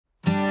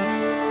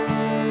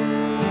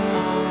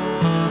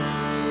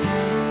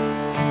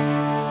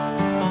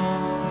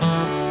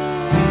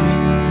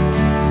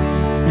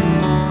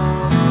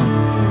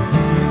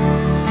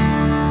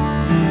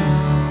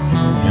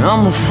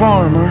I'm a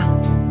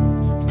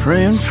farmer,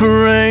 praying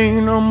for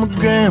rain. I'm a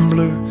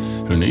gambler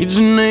who needs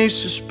an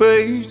ace of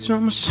spades.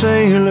 I'm a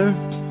sailor,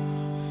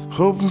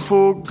 hoping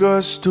for a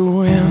gust of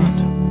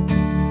wind.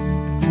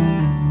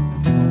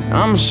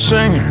 I'm a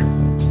singer,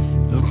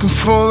 looking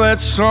for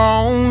that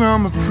song.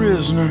 I'm a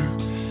prisoner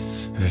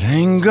that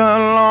ain't got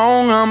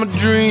long. I'm a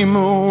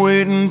dreamer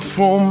waiting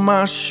for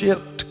my ship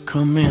to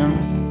come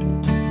in.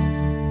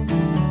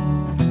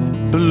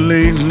 But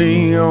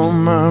lately all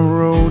my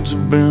roads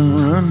have been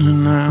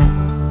running out,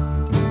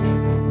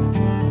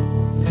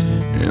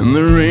 and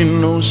there ain't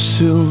no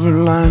silver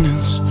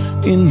linings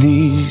in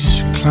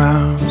these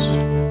clouds.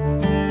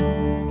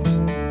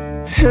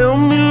 Help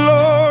me,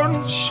 Lord,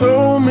 and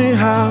show me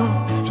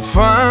how to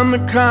find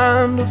the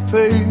kind of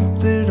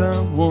faith that I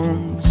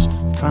once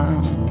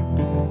found,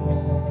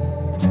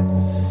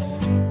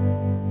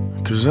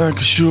 'cause I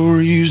could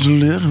sure use a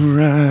little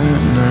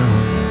right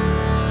now.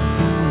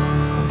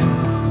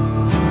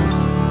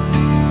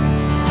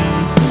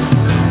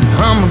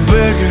 I'm a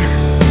beggar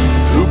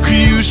who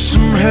could use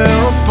some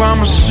help.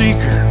 I'm a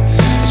seeker,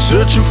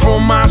 searching for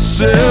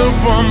myself.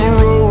 I'm a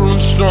rolling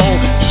stone,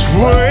 just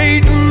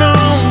waiting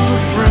on a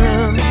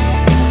friend.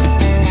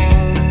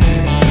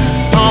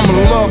 I'm a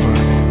lover,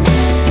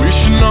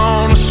 wishing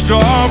on a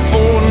star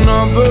for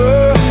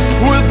another,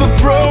 with a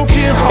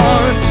broken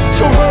heart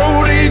to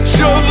hold each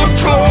other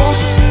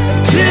close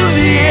till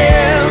the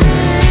end.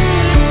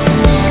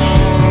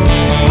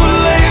 But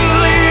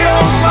lately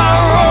all my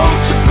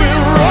roads have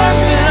been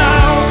running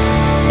out,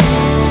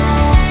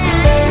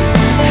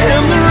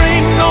 and there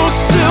ain't no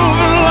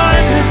silver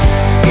linings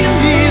in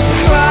these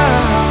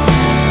clouds.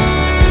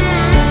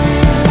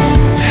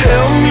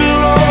 Help me,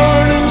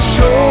 Lord, and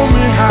show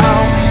me how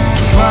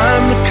to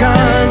find the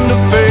kind of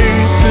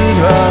faith that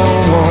I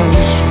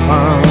once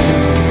found,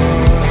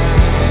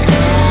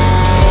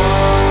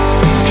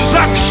 'cause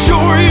I could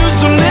sure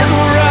use a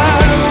little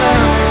right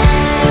now.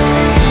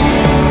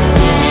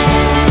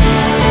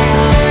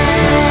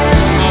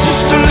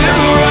 Just a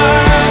little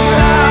right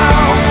now.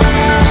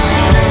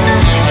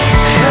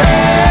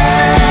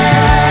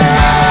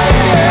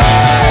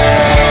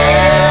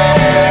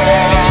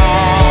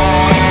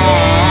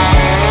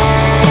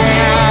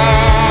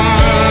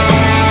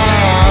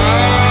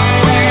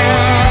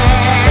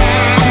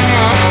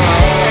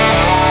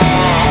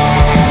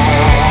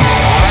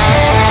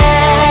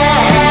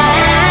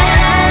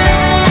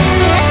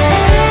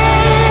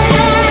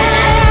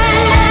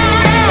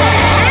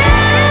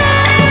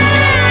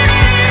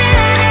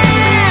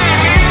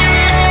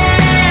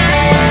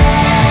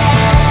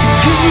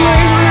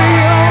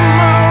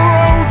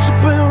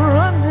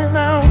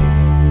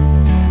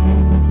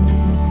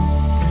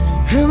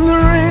 And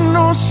there ain't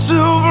no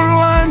silver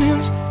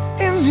linings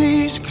in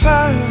these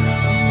clouds.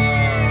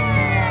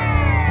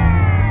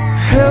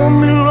 Help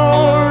me,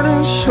 Lord,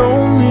 and show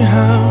me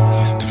how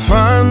to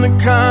find the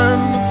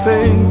kind of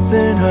faith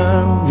that I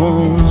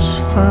once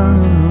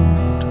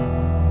found,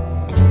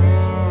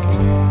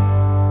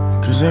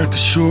 'cause I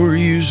could sure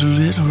use a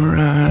little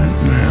right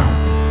now.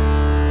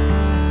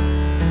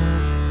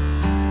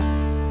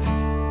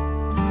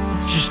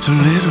 Just a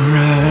little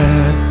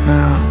right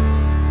now.